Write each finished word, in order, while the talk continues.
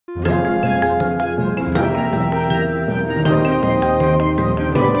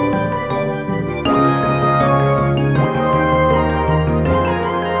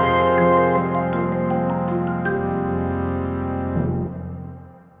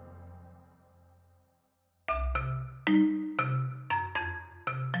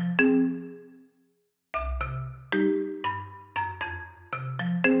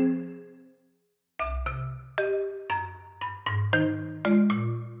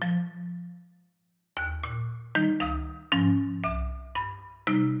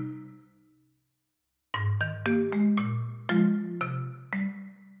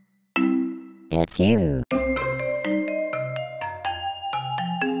It's you.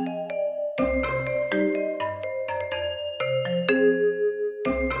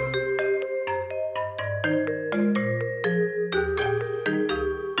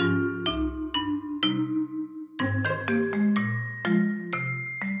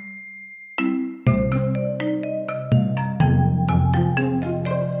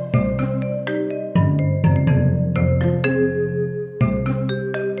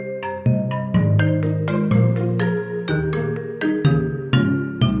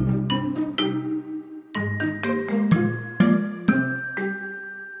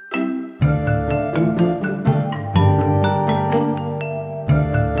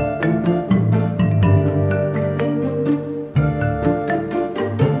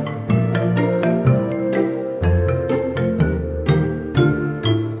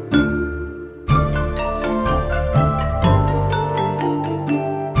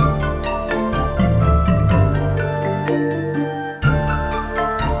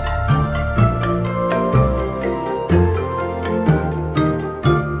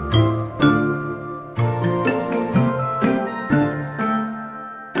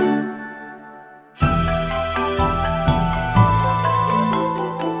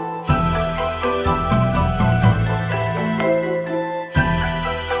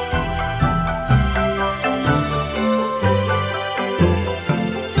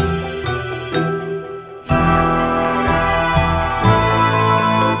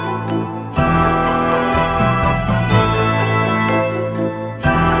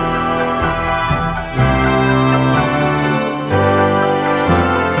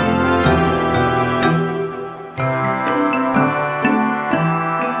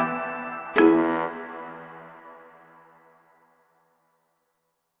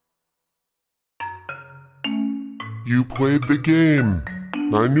 You played the game.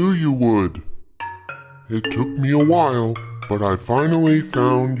 I knew you would. It took me a while, but I finally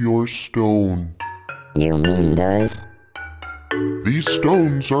found your stone. You mean those? These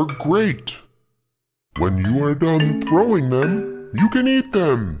stones are great. When you are done throwing them, you can eat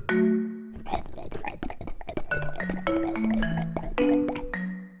them.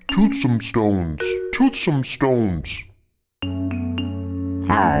 Toothsome stones, toothsome stones.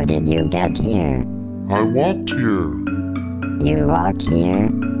 How did you get here? I walked here. You walked here?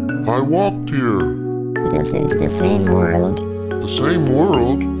 I walked here. This is the same world. The same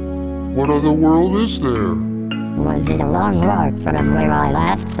world? What other world is there? Was it a long walk from where I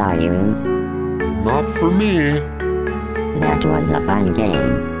last saw you? Not for me. That was a fun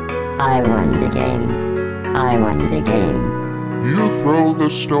game. I won the game. I won the game. You throw the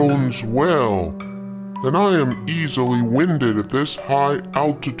stones well, and I am easily winded at this high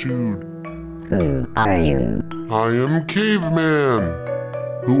altitude. Who are you? I am Caveman.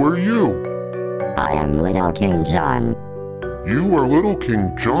 Who are you? I am Little King John. You are Little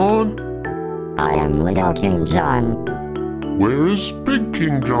King John? I am Little King John. Where is Big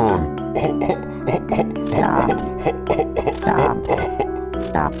King John? Stop. Stop.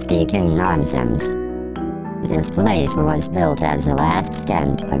 Stop speaking nonsense. This place was built as a last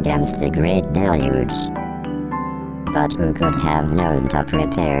stand against the Great Deluge. But who could have known to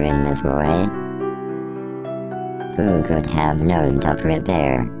prepare in this way? Who could have known to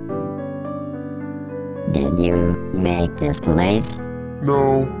prepare? Did you make this place?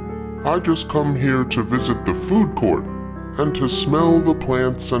 No, I just come here to visit the food court and to smell the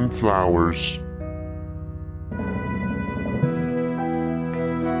plants and flowers.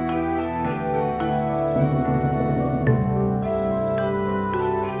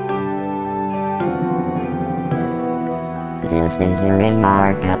 This is a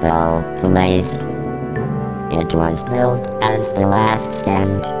remarkable place. It was built as the last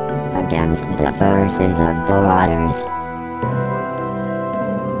stand against the forces of the waters.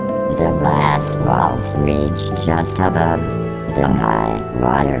 The glass walls reach just above the high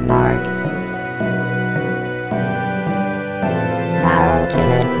water mark. How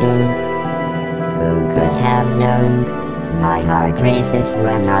can it be? Who could have known? My heart races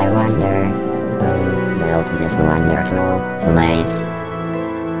when I wonder who built this wonderful place.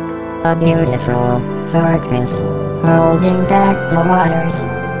 A beautiful fortress holding back the waters,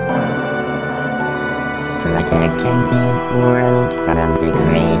 protecting the world from the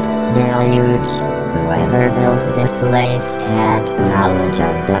great deluge. Whoever built this place had knowledge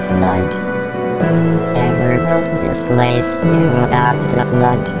of the flood. Whoever built this place knew about the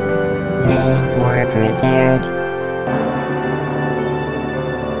flood. They were prepared.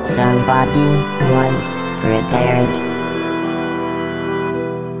 Somebody was prepared.